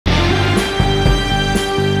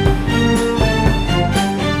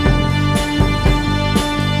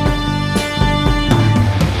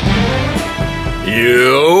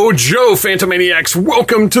Yo, Joe, Phantomaniacs,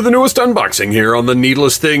 welcome to the newest unboxing here on the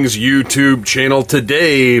Needless Things YouTube channel.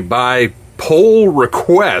 Today, by poll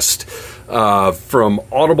request from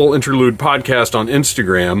Audible Interlude podcast on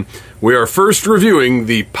Instagram, we are first reviewing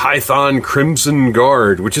the Python Crimson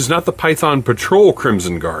Guard, which is not the Python Patrol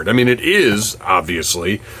Crimson Guard. I mean, it is,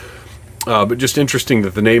 obviously, but just interesting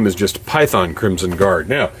that the name is just Python Crimson Guard.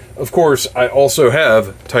 Now, of course, I also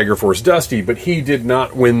have Tiger Force Dusty, but he did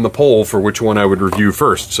not win the poll for which one I would review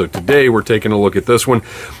first. So today we're taking a look at this one.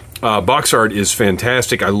 Box art is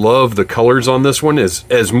fantastic. I love the colors on this one.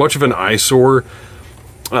 As much of an eyesore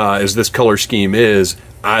as this color scheme is,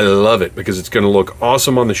 I love it because it's going to look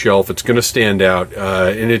awesome on the shelf. It's going to stand out,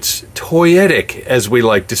 and it's toyetic, as we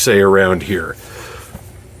like to say around here.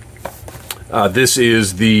 This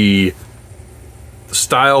is the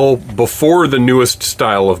style before the newest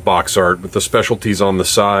style of box art with the specialties on the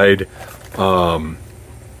side.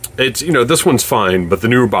 It's, you know, this one's fine, but the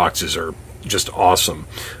newer boxes are just awesome.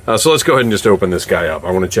 So let's go ahead and just open this guy up.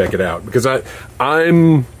 I want to check it out because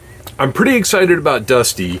I'm pretty excited about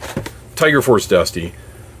Dusty, Tiger Force Dusty,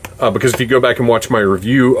 because if you go back and watch my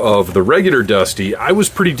review of the regular Dusty, I was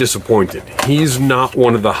pretty disappointed. He's not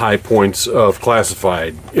one of the high points of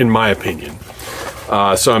Classified, in my opinion.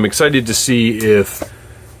 So I'm excited to see if,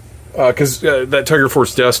 because that Tiger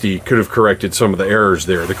Force Dusty could have corrected some of the errors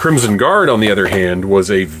there. The Crimson Guard, on the other hand, was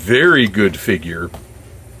a very good figure.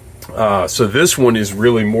 So this one is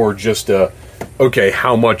really more just a, okay,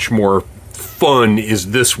 how much more fun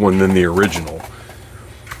is this one than the original?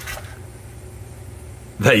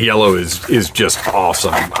 That yellow is just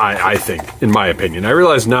awesome, I think, in my opinion. I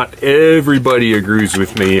realize not everybody agrees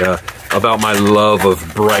with me about my love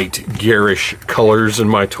of bright, garish colors in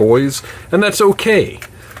my toys, and that's okay.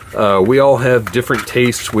 We all have different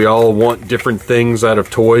tastes. We all want different things out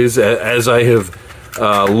of toys, as I have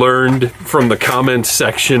learned from the comments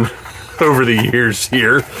section over the years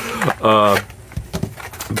here.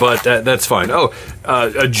 But that's fine. Oh,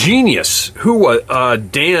 a genius who was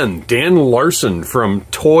Dan Larson from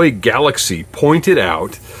Toy Galaxy pointed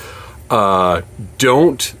out,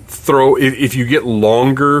 don't throw, if you get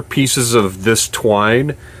longer pieces of this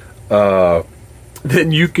twine,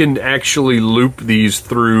 then you can actually loop these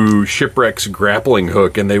through Shipwreck's grappling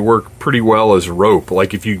hook, and they work pretty well as rope.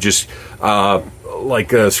 Like if you just,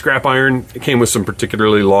 like scrap iron, it came with some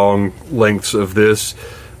particularly long lengths of this.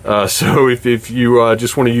 So if you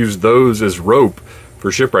just want to use those as rope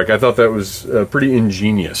for Shipwreck, I thought that was pretty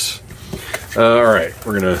ingenious. All right,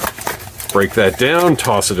 we're going to break that down,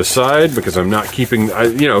 toss it aside, because I'm not keeping,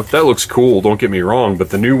 you know, that looks cool, don't get me wrong, but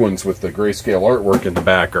the new ones with the grayscale artwork in the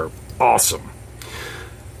back are awesome.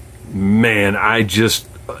 Man, I just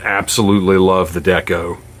absolutely love the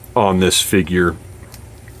deco on this figure.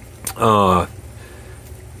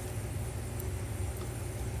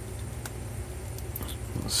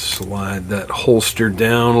 Slide that holster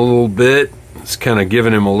down a little bit. It's kind of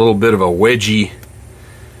giving him a little bit of a wedgie,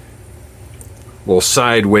 little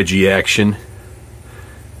side wedgie action.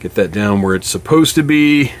 Get that down where it's supposed to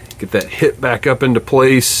be. Get that hip back up into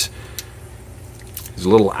place. He's a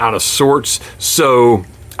little out of sorts. So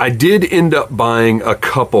I did end up buying a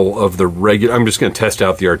couple of the regular, I'm just going to test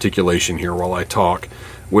out the articulation here while I talk.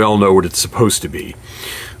 We all know what it's supposed to be.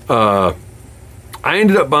 I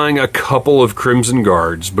ended up buying a couple of Crimson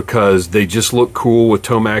Guards because they just look cool with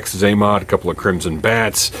Tomax, Zaymod, a couple of Crimson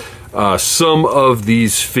Bats. Some of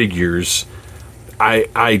these figures,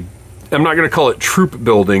 I'm not going to call it troop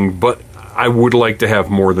building, but I would like to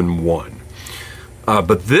have more than one.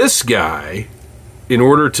 But this guy, in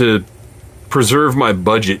order to preserve my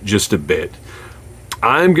budget just a bit,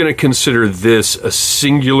 I'm going to consider this a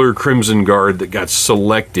singular Crimson Guard that got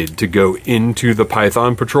selected to go into the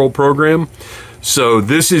Python Patrol program. So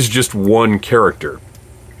this is just one character.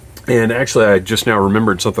 And actually, I just now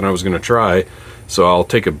remembered something I was going to try. So I'll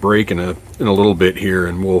take a break in a little bit here,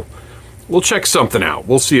 and we'll check something out.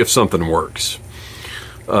 We'll see if something works.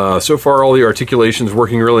 So far, all the articulation's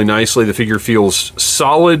working really nicely. The figure feels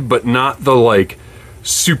solid, but not the like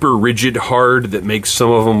super rigid hard that makes some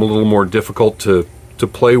of them a little more difficult to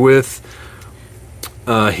play with.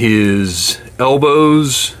 His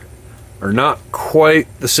elbows are not quite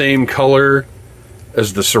the same color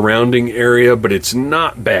as the surrounding area, but it's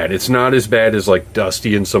not bad. It's not as bad as like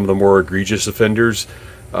Dusty and some of the more egregious offenders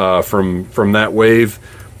from that wave.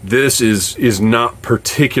 This is not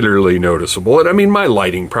particularly noticeable, and I mean my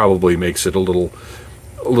lighting probably makes it a little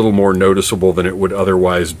more noticeable than it would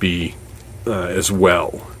otherwise be as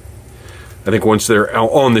well. I think once they're out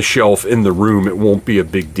on the shelf in the room, it won't be a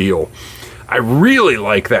big deal. I really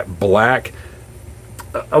like that black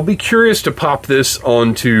I'll be curious to pop this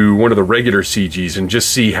onto one of the regular CGs and just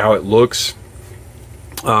see how it looks.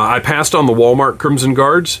 I passed on the Walmart Crimson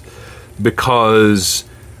Guards because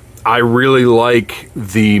I really like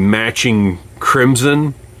the matching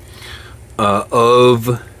crimson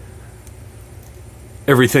of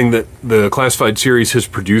everything that the Classified series has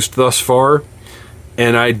produced thus far,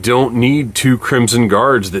 and I don't need 2 Crimson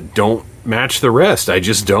Guards that don't match the rest. I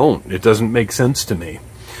just don't. It doesn't make sense to me.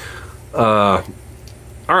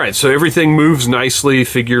 Alright, so everything moves nicely,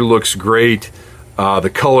 figure looks great.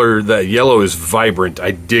 The color, the yellow is vibrant.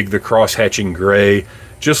 I dig the cross-hatching gray.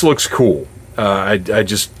 Just looks cool. I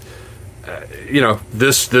just, you know,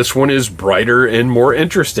 this one is brighter and more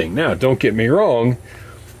interesting. Now, don't get me wrong.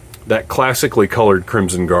 That classically colored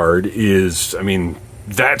Crimson Guard is, I mean,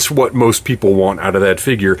 that's what most people want out of that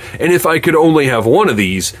figure. And if I could only have one of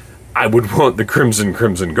these, I would want the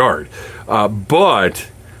Crimson Guard. But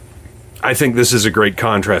I think this is a great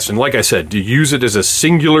contrast. And like I said, to use it as a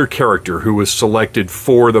singular character who was selected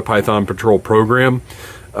for the Python Patrol program,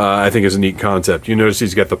 I think is a neat concept. You notice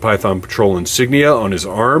he's got the Python Patrol insignia on his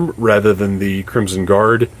arm rather than the Crimson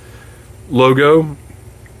Guard logo.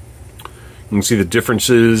 You can see the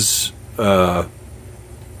differences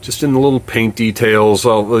just in the little paint details.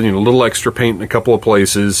 You know, a little extra paint in a couple of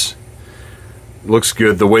places. Looks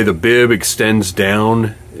good. The way the bib extends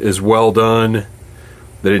down is well done.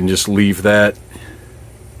 They didn't just leave that.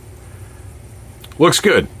 Looks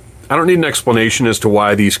good. I don't need an explanation as to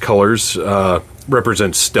why these colors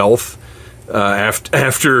represent stealth.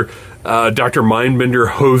 After Dr. Mindbender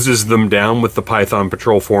hoses them down with the Python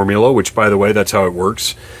Patrol formula, which, by the way, that's how it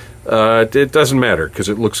works. It doesn't matter because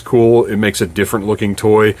it looks cool. It makes a different looking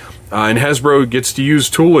toy. And Hasbro gets to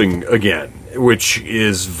use tooling again, which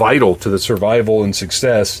is vital to the survival and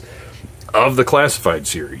success of the Classified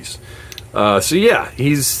series. So yeah,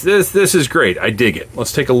 this is great. I dig it.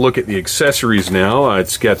 Let's take a look at the accessories now.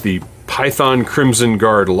 It's got the Python Crimson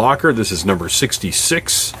Guard locker. This is number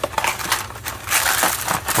 66.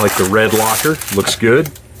 I like the red locker. Looks good.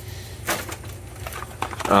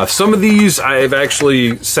 Some of these I've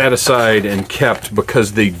actually set aside and kept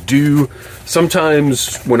because they do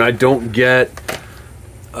sometimes when I don't get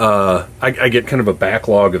I get kind of a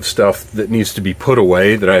backlog of stuff that needs to be put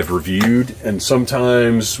away that I've reviewed, and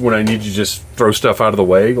sometimes when I need to just throw stuff out of the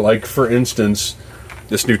way, like for instance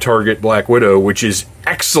this new Target Black Widow, which is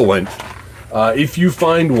excellent. If you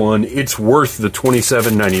find one, it's worth the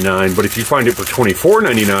 $27.99, but if you find it for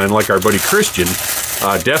 $24.99 like our buddy Christian,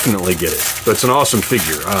 definitely get it. But it's an awesome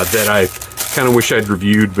figure that I kind of wish I'd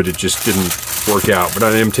reviewed, but it just didn't work out. But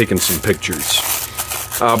I am taking some pictures.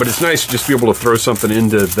 But it's nice to just be able to throw something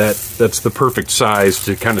into that's the perfect size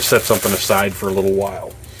to kind of set something aside for a little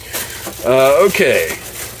while. Okay.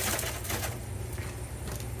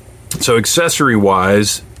 So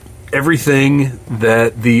accessory-wise, everything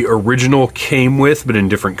that the original came with, but in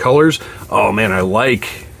different colors. Oh man, I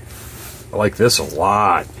like this a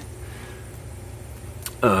lot.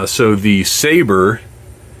 So the saber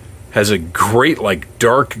has a great, like,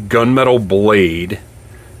 dark gunmetal blade.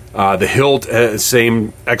 The hilt,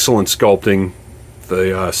 same excellent sculpting.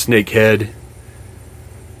 The snake head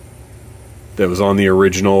that was on the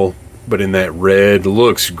original, but in that red,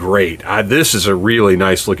 looks great. This is a really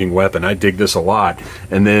nice looking weapon. I dig this a lot.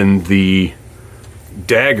 And then the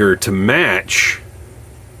dagger to match.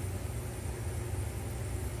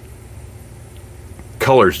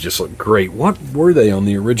 Colors just look great. What were they on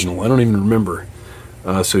the original? I don't even remember.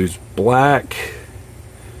 So it's black.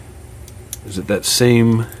 Is it that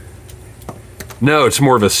same? No, it's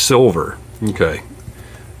more of a silver. Okay.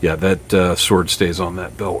 Yeah, that sword stays on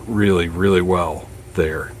that belt really, really well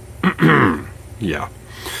there. Yeah.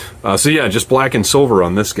 So yeah, just black and silver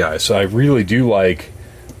on this guy. So I really do like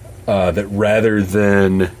that rather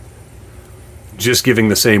than just giving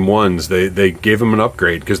the same ones, they gave him an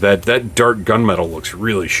upgrade because that dark gunmetal looks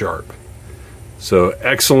really sharp. So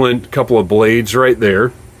excellent couple of blades right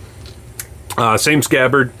there. Same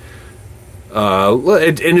scabbard.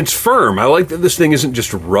 And it's firm. I like that this thing isn't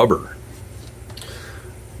just rubber.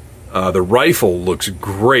 The rifle looks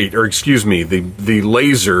great, or excuse me, the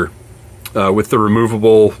laser with the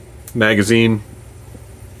removable magazine.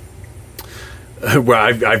 Well,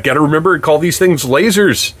 I've got to remember to call these things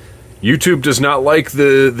lasers. YouTube does not like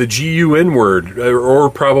the GUN word, or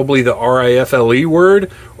probably the RIFLE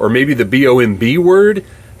word, or maybe the BOMB word.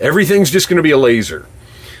 Everything's just going to be a laser.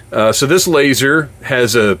 So this laser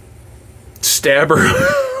has a stabber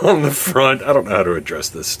on the front. I don't know how to address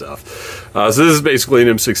this stuff. So this is basically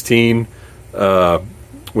an M16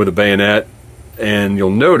 with a bayonet, and you'll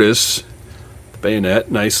notice the bayonet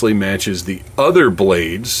nicely matches the other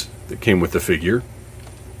blades that came with the figure.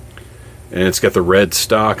 and it's got the red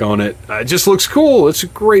stock on it. It just looks cool. It's a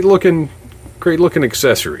great looking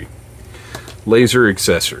accessory, laser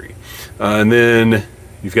accessory. And then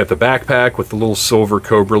you've got the backpack with the little silver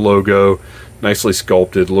Cobra logo, nicely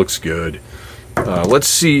sculpted, looks good. Let's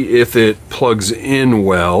see if it plugs in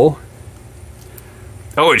well.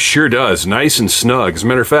 Oh, it sure does, nice and snug. As a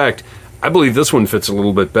matter of fact, I believe this one fits a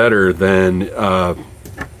little bit better than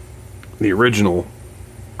the original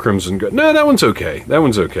Crimson Guard. No, that one's okay. That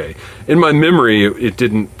one's okay. In my memory, it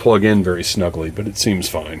didn't plug in very snugly, but it seems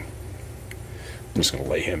fine. I'm just going to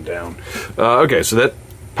lay him down. Okay, so that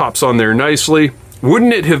pops on there nicely.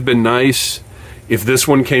 Wouldn't it have been nice if this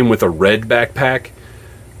one came with a red backpack?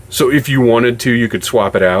 So if you wanted to, you could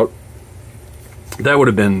swap it out. That would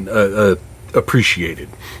have been appreciated.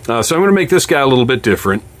 So I'm going to make this guy a little bit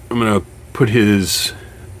different. I'm going to put his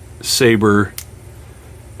saber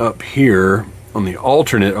up here on the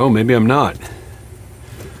alternate. Oh, maybe I'm not.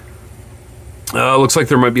 Looks like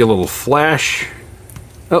there might be a little flash.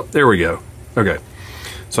 Oh, there we go. Okay.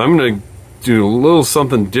 So I'm going to do a little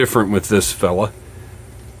something different with this fella.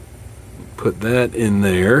 Put that in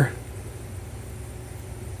there.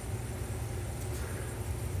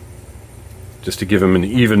 Just to give him an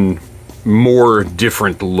even more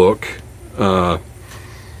different look from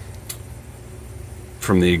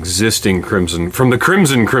the existing Crimson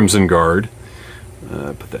Guard.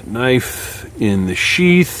 Put that knife in the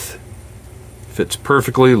sheath. Fits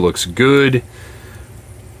perfectly, looks good.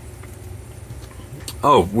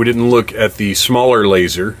 Oh, we didn't look at the smaller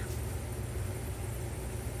laser.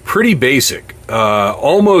 Pretty basic.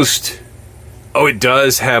 Almost... Oh, it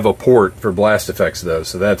does have a port for blast effects, though,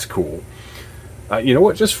 so that's cool. You know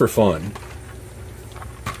what? Just for fun.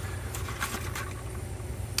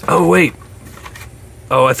 Oh, wait.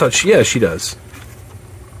 Oh, I thought she... Yeah, she does.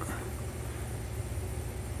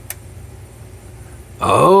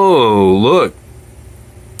 Oh, look.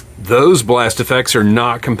 Those blast effects are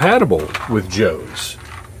not compatible with Joe's.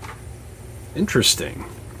 Interesting.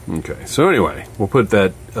 Okay, so anyway, we'll put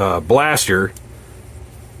that blaster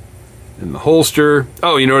in the holster.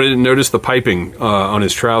 Oh, you know what? I didn't notice the piping on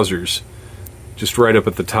his trousers. Just right up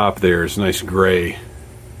at the top there is nice gray.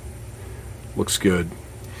 Looks good.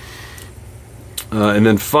 And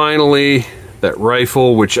then finally, that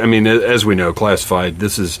rifle, which, I mean, as we know, classified,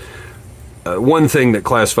 this is one thing that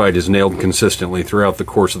classified is nailed consistently throughout the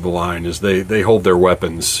course of the line is they hold their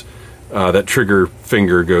weapons. That trigger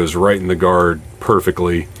finger goes right in the guard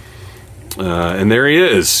perfectly. And there he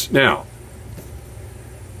is. Now,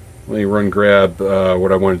 let me run grab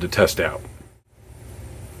what I wanted to test out.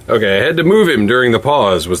 Okay, I had to move him during the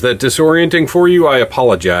pause. Was that disorienting for you? I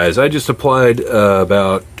apologize. I just applied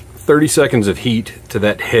about 30 seconds of heat to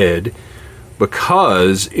that head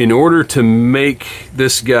because in order to make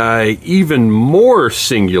this guy even more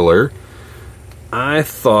singular, I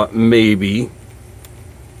thought maybe...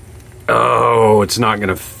 Oh, it's not going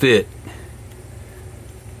to fit.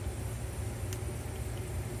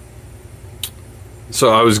 So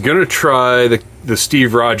I was going to try the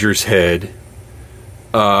Steve Rogers head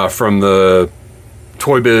from the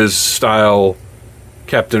Toy Biz style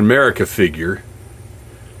Captain America figure,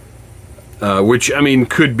 which, I mean,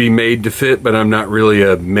 could be made to fit, but I'm not really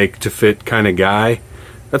a make to fit kind of guy.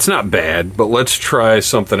 That's not bad, but let's try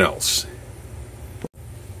something else.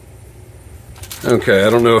 Okay, I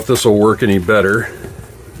don't know if this will work any better.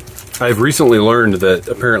 I've recently learned that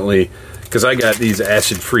apparently, because I got these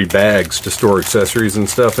acid-free bags to store accessories and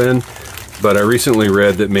stuff in, but I recently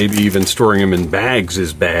read that maybe even storing them in bags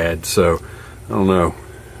is bad, so I don't know.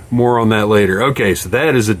 More on that later. Okay, so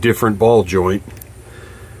that is a different ball joint.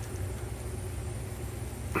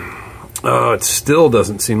 Oh, it still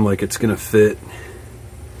doesn't seem like it's going to fit.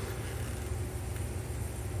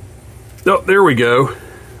 Oh, there we go.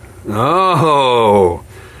 Oh,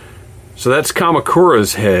 so that's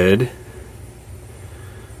Kamakura's head.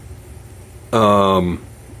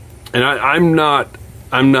 And I'm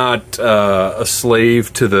not a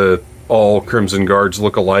slave to the all Crimson Guards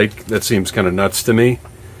look alike. That seems kind of nuts to me.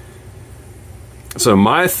 So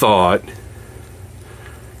my thought,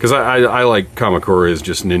 because I like Kamakura as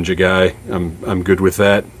just ninja guy. I'm good with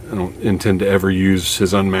that. I don't intend to ever use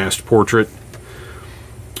his unmasked portrait.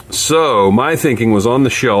 So my thinking was on the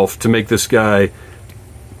shelf to make this guy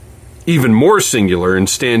even more singular and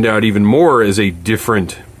stand out even more as a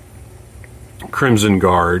different Crimson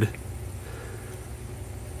Guard.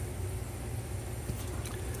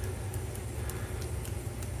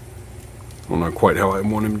 I don't know quite how I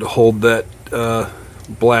want him to hold that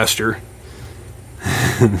blaster.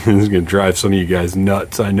 This is going to drive some of you guys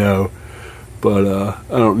nuts, I know. But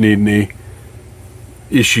I don't need any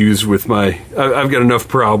issues with my... I've got enough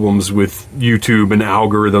problems with YouTube and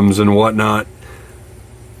algorithms and whatnot.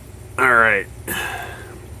 Alright.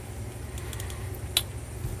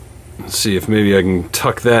 Let's see if maybe I can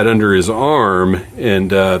tuck that under his arm,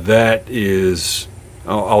 and that is...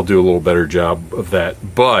 I'll do a little better job of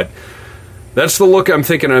that. But that's the look I'm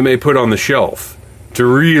thinking I may put on the shelf to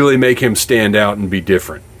really make him stand out and be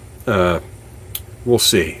different. We'll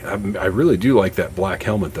see. I really do like that black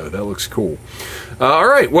helmet, though. That looks cool.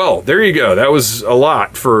 Alright, well, there you go. That was a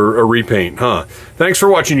lot for a repaint, huh? Thanks for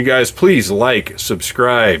watching, you guys. Please like,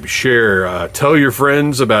 subscribe, share, tell your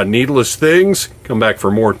friends about Needless Things. Come back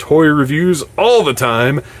for more toy reviews all the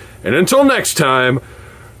time. And until next time,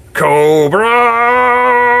 Cobra!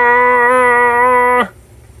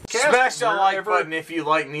 Smash that like button if you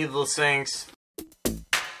like Needless Things.